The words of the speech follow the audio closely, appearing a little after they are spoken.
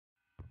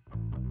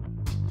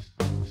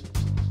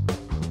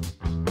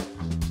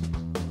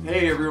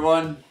Hey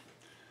everyone,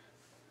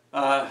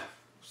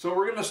 so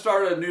we're going to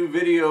start a new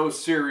video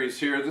series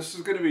here. This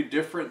is going to be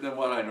different than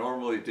what I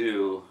normally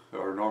do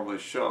or normally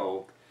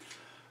show.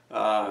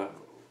 What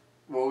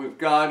we've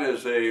got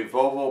is a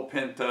Volvo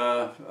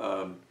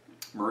Penta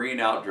marine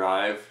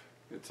outdrive.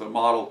 It's a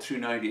model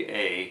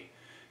 290A,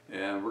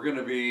 and we're going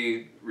to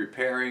be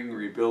repairing,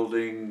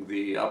 rebuilding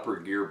the upper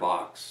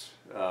gearbox.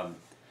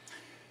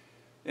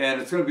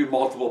 And it's going to be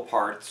multiple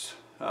parts.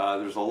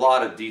 There's a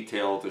lot of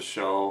detail to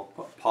show.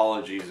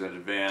 Apologies in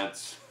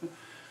advance.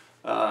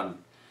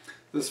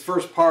 This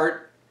first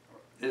part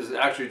is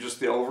actually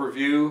just the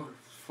overview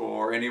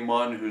for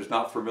anyone who's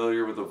not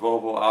familiar with the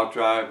Volvo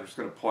outdrive. I'm just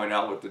going to point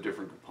out what the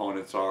different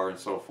components are and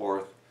so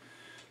forth.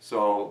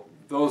 So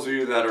those of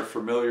you that are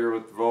familiar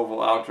with Volvo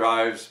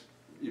outdrives,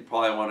 you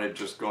probably want to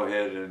just go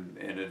ahead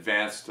and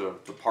advance to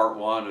part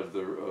one of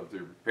the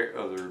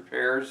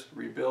repairs,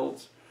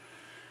 rebuilds.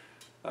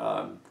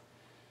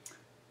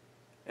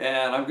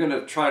 And I'm going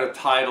to try to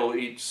title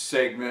each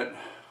segment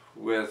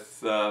with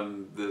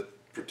the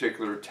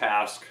particular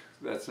task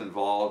that's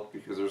involved,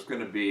 because there's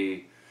going to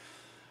be,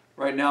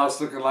 right now it's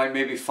looking like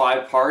maybe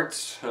 5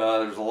 parts.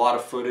 There's a lot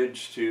of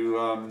footage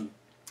to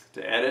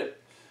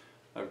edit.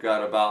 I've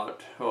got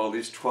about at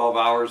least 12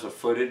 hours of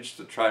footage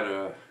to try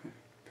to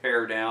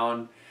pare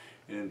down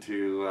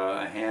into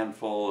a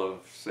handful of,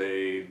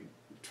 say,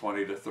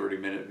 20 to 30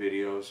 minute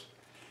videos.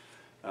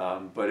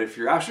 But if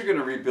you're actually going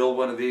to rebuild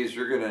one of these,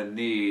 you're going to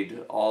need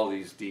all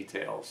these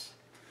details.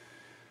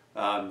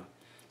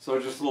 So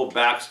just a little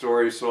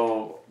backstory.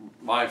 So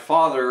my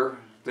father,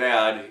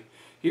 Dad,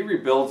 he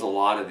rebuilds a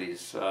lot of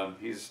these.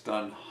 He's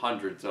done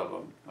hundreds of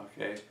them,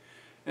 okay?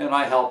 And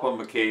I help him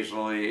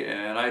occasionally,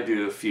 and I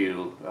do a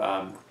few.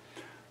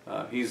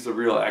 He's the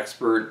real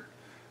expert,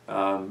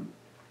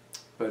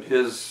 but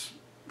his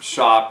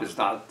shop is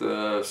not,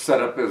 the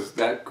setup is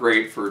that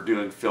great for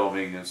doing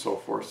filming and so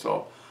forth.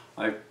 So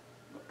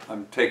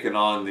I'm taking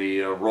on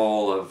the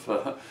role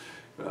of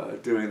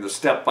doing the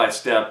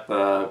step-by-step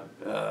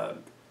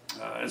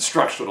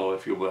instructional,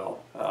 if you will.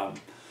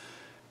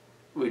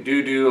 We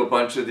do a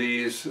bunch of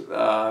these,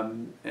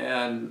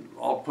 and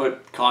I'll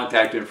put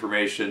contact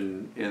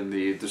information in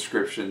the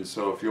description.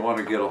 So if you want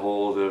to get a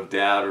hold of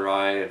Dad or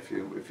I, if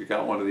you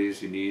got one of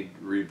these you need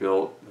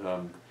rebuilt,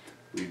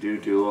 we do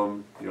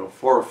them, you know,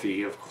 for a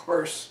fee, of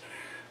course,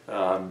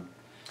 and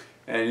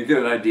you get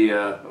an idea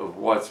of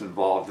what's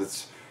involved.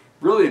 It's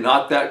really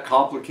not that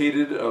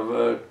complicated of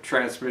a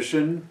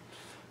transmission,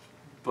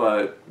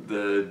 but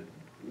the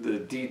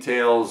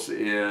details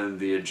in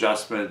the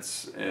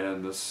adjustments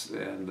and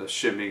the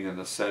shimming and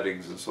the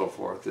settings and so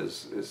forth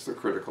is the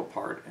critical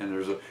part. And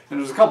there's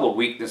a couple of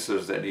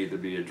weaknesses that need to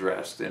be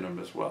addressed in them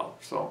as well.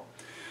 So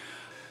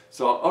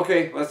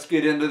okay, let's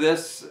get into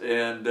this,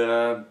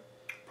 and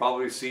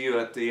probably see you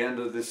at the end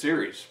of the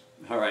series.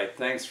 All right,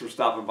 thanks for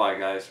stopping by,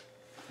 guys.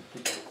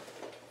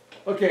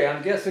 Okay,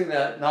 I'm guessing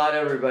that not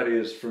everybody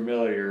is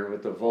familiar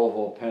with the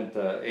Volvo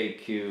Penta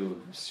AQ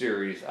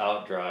series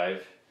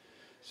outdrive.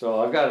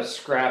 So I've got a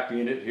scrap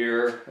unit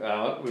here.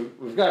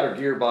 We've got our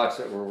gearbox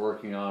that we're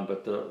working on,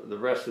 but the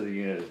rest of the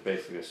unit is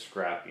basically a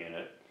scrap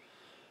unit.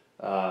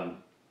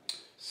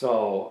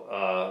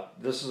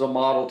 This is a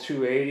model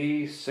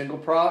 280 single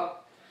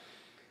prop.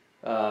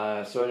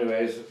 So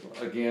anyways,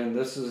 again,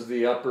 this is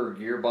the upper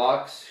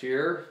gearbox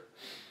here.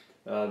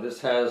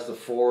 This has the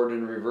forward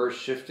and reverse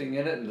shifting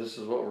in it, and this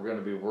is what we're going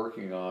to be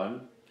working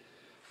on.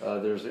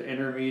 There's an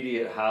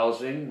intermediate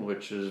housing,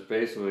 which is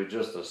basically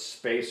just a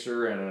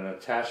spacer and an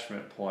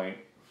attachment point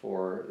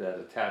that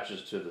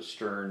attaches to the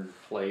stern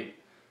plate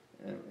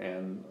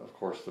and of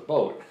course the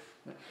boat.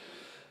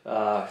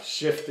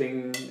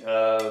 Shifting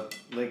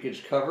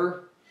linkage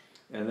cover,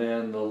 and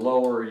then the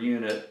lower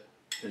unit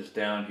is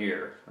down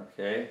here,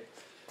 okay?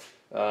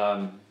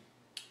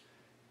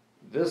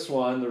 This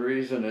one, the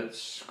reason it's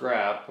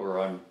scrap, or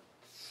I'm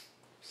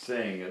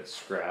saying it's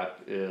scrap,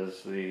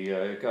 is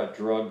it got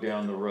drugged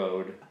down the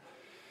road.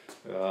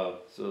 So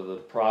the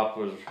prop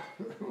was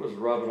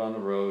rubbing on the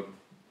road,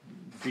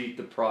 beat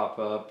the prop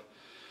up,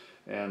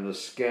 and the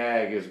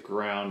skag is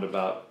ground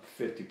about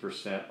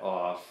 50%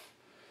 off.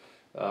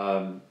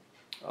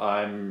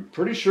 I'm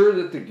pretty sure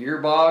that the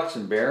gearbox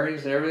and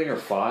bearings and everything are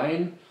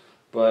fine,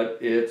 but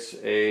it's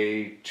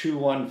a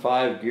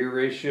 2:1:5 gear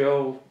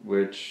ratio,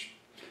 which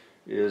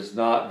is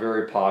not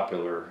very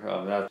popular.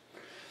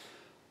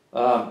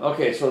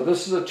 Okay, so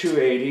this is a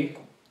 280.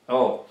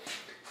 Oh,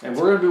 and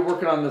we're going to be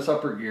working on this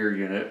upper gear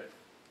unit.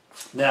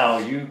 Now,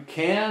 you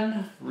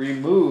can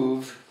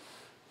remove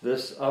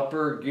this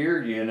upper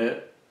gear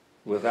unit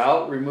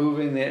without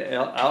removing the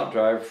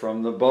outdrive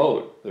from the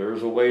boat.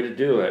 There's a way to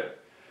do it.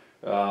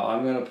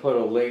 I'm going to put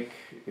a link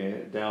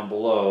down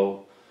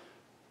below.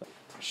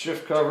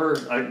 Shift cover,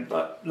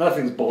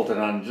 nothing's bolted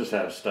on, just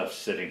have stuff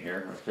sitting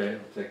here. Okay,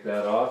 I'll take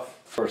that off.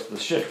 Of course, the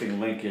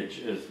shifting linkage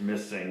is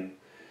missing.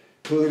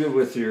 Included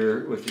with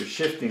your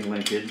shifting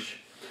linkage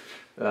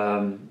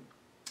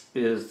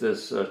is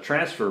this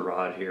transfer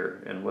rod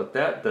here, and what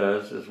that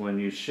does is when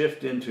you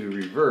shift into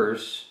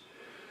reverse,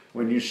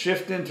 When you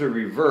shift into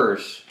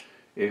reverse,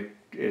 it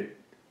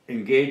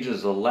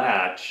engages a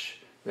latch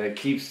that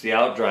keeps the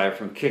outdrive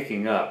from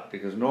kicking up,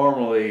 because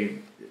normally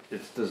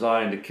it's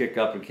designed to kick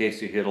up in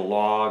case you hit a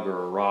log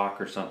or a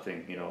rock or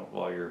something, you know,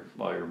 while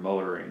you're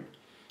motoring.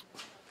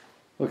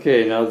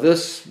 Okay, now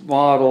this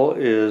model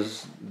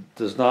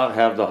does not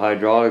have the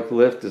hydraulic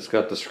lift. It's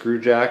got the screw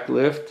jack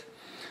lift.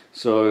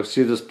 So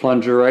see this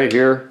plunger right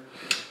here?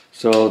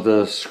 So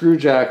the screw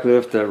jack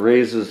lift that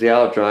raises the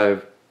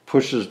outdrive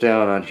pushes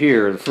down on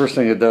here. The first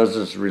thing it does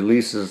is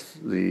releases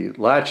the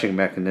latching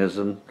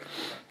mechanism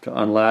to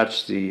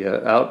unlatch the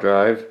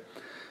outdrive,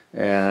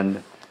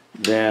 and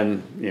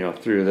then, you know,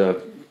 through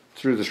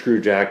the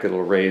screw jack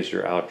it'll raise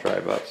your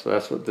outdrive up. So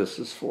that's what this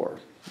is for.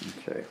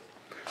 Okay.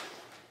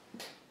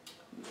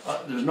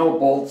 There's no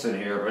bolts in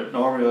here, but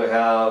normally we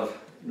have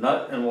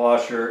nut and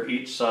washer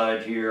each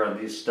side here on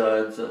these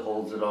studs that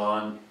holds it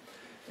on,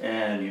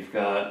 and you've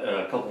got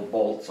a couple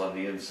bolts on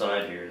the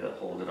inside here that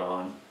hold it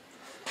on.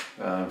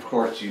 Of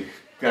course, you've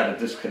got to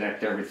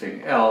disconnect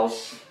everything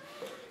else,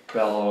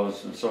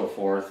 bellows and so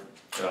forth,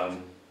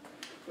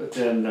 but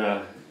then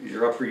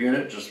your upper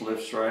unit just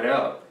lifts right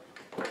out.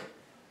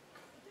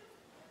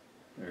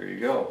 There you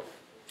go.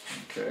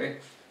 Okay.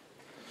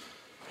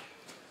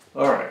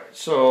 All right,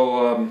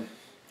 so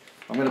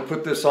I'm going to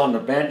put this on the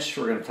bench.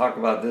 We're going to talk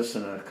about this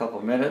in a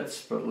couple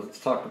minutes, but let's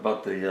talk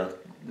about the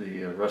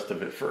rest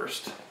of it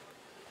first.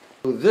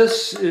 So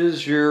this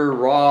is your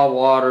raw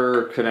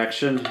water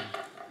connection.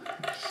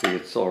 See,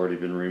 it's already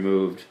been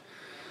removed.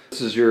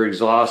 This is your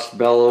exhaust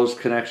bellows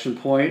connection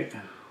point,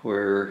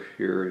 where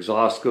your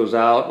exhaust goes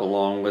out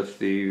along with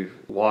the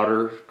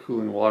water,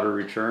 cooling water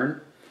return.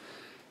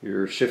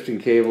 Your shifting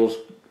cables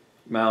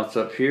mounts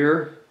up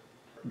here.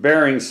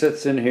 Bearing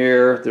sits in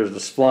here. There's the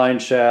spline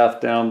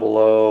shaft down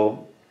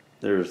below.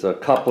 There's a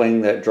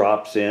coupling that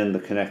drops in to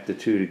connect the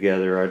two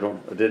together.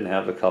 I didn't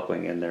have the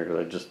coupling in there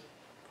because I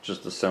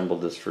just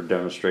assembled this for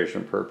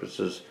demonstration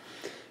purposes.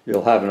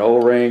 You'll have an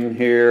O-ring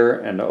here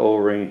and an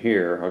O-ring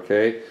here,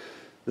 okay?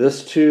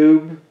 This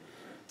tube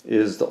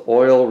is the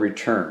oil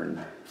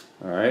return,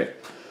 all right?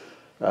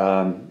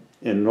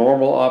 In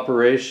normal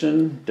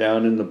operation,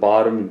 down in the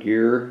bottom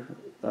gear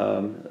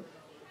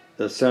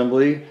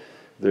assembly,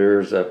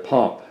 there's a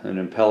pump,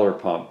 an impeller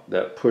pump,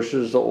 that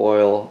pushes the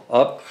oil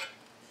up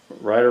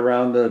right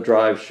around the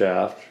drive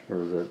shaft, or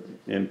the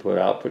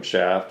input-output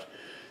shaft,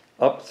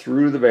 up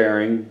through the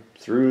bearing,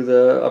 through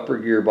the upper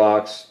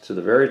gearbox to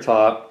the very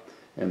top,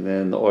 and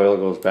then the oil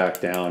goes back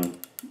down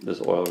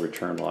this oil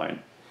return line,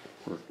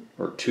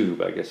 or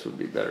tube, I guess would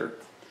be better.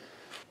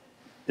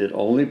 It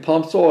only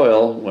pumps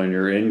oil when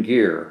you're in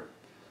gear.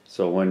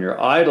 So when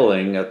you're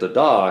idling at the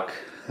dock,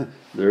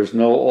 there's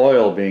no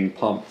oil being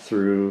pumped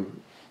through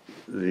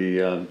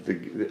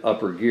the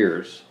upper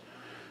gears.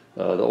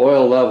 The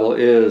oil level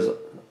is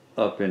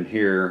up in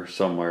here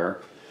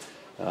somewhere,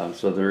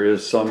 so there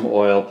is some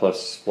oil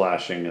plus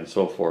splashing and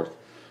so forth.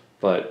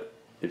 But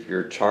if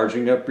you're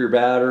charging up your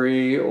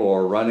battery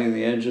or running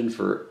the engine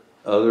for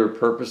other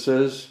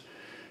purposes,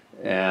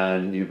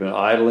 and you've been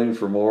idling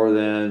for more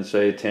than,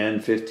 say,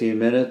 10-15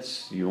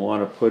 minutes, you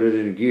want to put it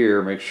in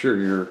gear. Make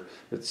sure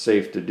it's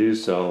safe to do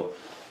so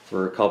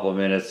for a couple of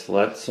minutes.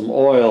 Let some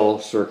oil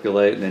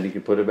circulate, and then you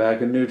can put it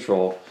back in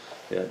neutral.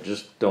 Yeah,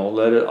 just don't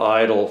let it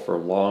idle for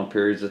long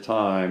periods of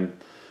time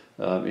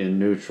in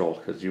neutral,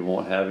 because you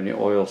won't have any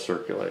oil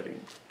circulating.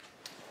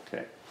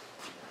 Okay.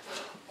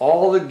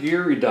 All the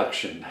gear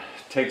reduction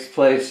takes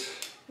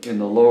place in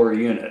the lower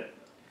unit.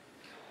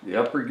 The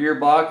upper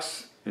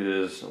gearbox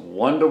is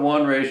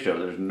 1-to-1 ratio.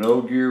 There's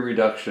no gear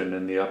reduction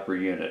in the upper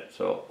unit,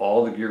 so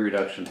all the gear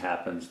reduction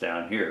happens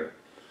down here.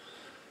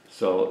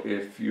 So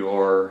if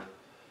you're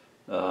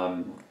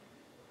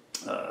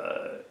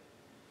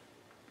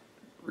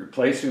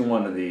replacing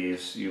one of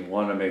these, you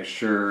want to make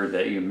sure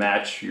that you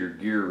match your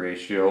gear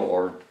ratio,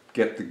 or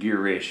get the gear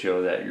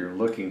ratio that you're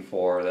looking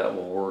for that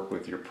will work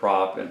with your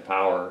prop and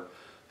power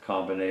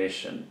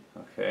combination.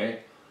 Okay,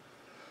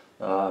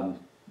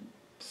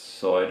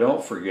 so I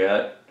don't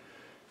forget,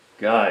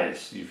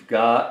 guys, you've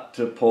got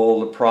to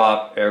pull the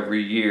prop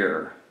every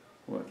year.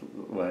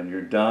 When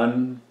you're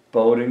done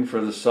boating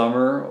for the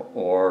summer,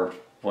 or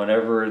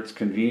whenever it's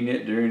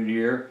convenient during the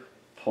year,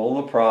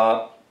 pull the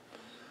prop,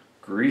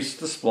 grease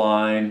the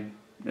spline,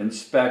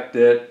 inspect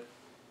it,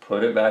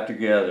 put it back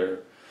together.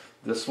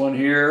 This one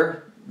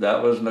here,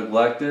 that was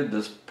neglected.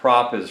 This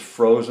prop is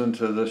frozen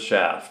to the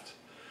shaft.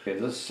 Okay,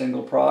 this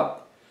single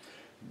prop.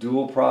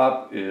 Dual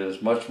prop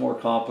is much more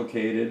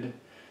complicated.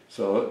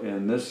 So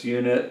in this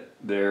unit,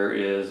 there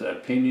is a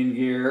pinion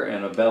gear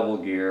and a bevel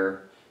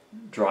gear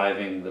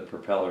driving the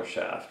propeller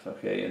shaft.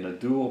 Okay, in a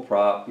dual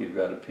prop, you've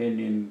got a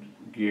pinion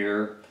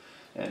gear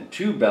and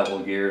 2 bevel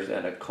gears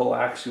and a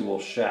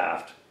coaxial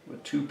shaft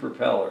with 2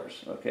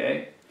 propellers.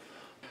 Okay.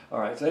 All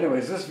right. So,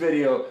 anyways, this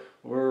video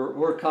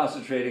we're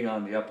concentrating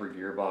on the upper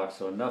gearbox.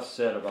 So enough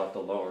said about the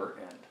lower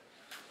end.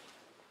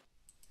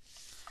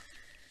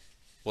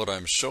 What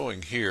I'm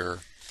showing here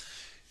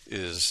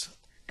is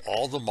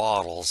all the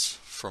models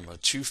from a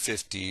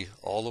 250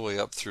 all the way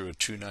up through a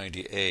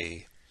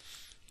 290A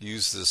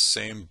use this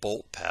same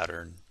bolt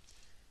pattern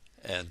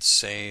and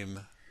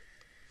same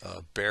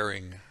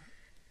bearing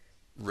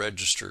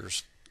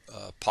registers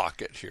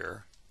pocket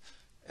here,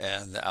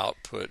 and the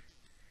output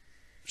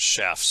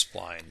shaft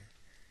spline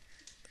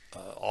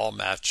all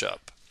match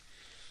up.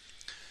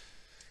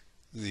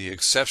 The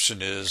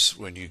exception is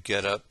when you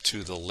get up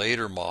to the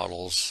later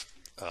models,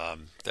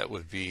 that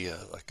would be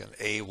like an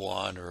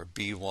A1 or a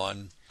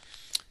B1,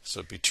 so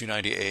it'd be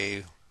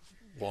 290A1,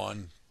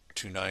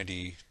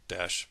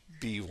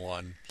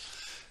 290-B1.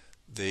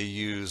 They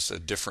use a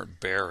different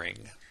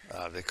bearing.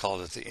 They call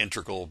it the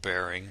integral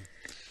bearing.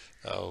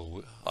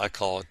 I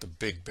call it the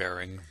big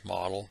bearing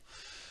model.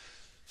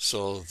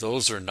 So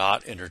those are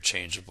not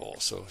interchangeable.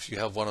 So if you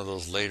have one of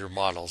those later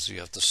models, you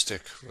have to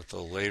stick with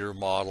the later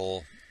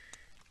model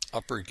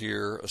upper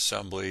gear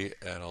assembly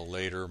and a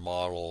later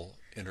model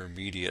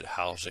intermediate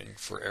housing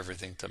for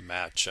everything to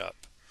match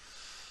up.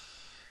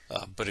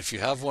 But if you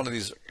have one of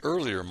these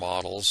earlier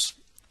models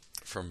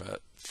from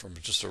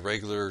just a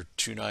regular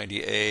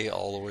 290A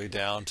all the way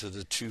down to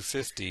the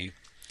 250,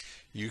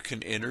 you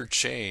can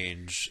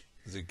interchange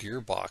the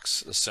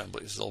gearbox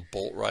assemblies. They'll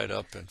bolt right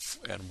up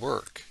and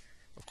work.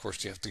 Of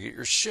course, you have to get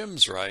your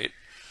shims right,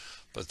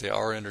 but they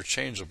are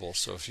interchangeable.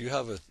 So if you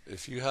have a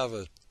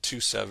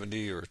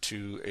 270 or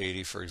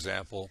 280, for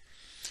example,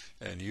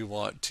 and you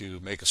want to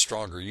make a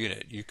stronger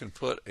unit, you can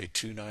put a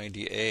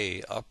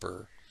 290A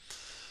upper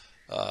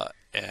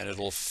and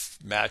it'll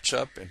match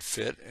up and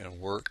fit and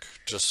work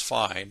just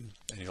fine,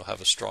 and you'll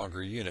have a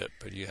stronger unit,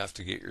 but you have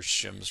to get your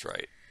shims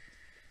right.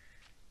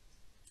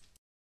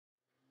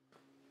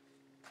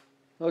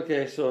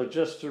 Okay, so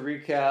just to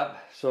recap,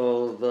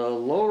 so the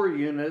lower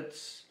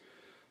units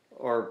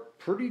are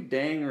pretty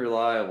dang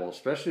reliable,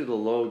 especially the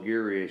low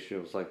gear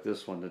ratios like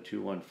this one, the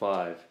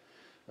 215.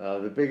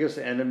 The biggest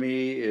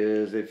enemy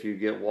is if you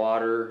get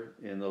water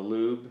in the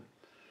lube.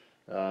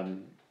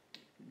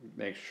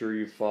 Make sure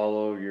you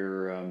follow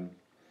your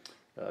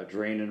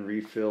drain and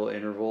refill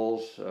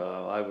intervals.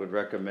 I would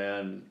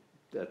recommend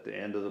at the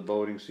end of the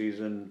boating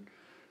season,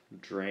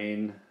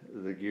 drain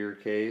the gear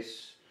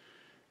case.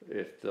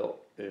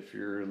 If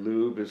your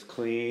lube is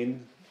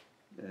clean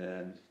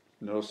and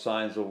no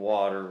signs of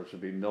water, which would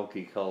be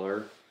milky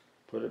color,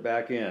 put it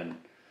back in.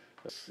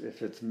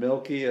 If it's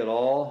milky at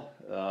all,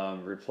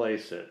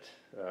 replace it.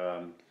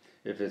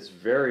 If it's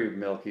very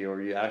milky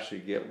or you actually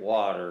get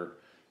water,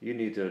 you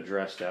need to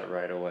address that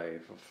right away.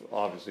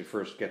 Obviously,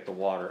 first get the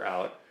water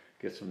out,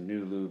 get some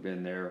new lube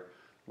in there,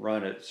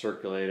 run it,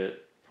 circulate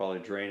it, probably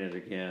drain it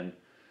again.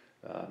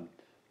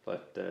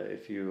 But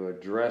if you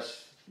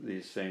address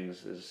these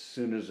things as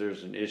soon as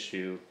there's an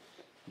issue,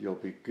 you'll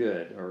be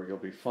good, or you'll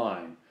be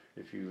fine.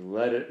 If you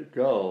let it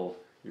go,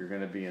 you're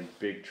going to be in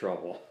big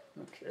trouble.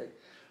 Okay.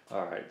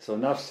 All right. So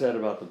enough said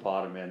about the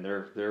bottom end.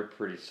 They're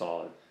pretty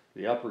solid.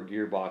 The upper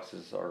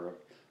gearboxes are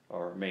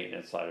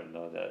maintenance item,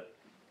 though, that,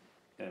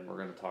 and we're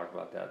going to talk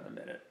about that in a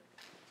minute.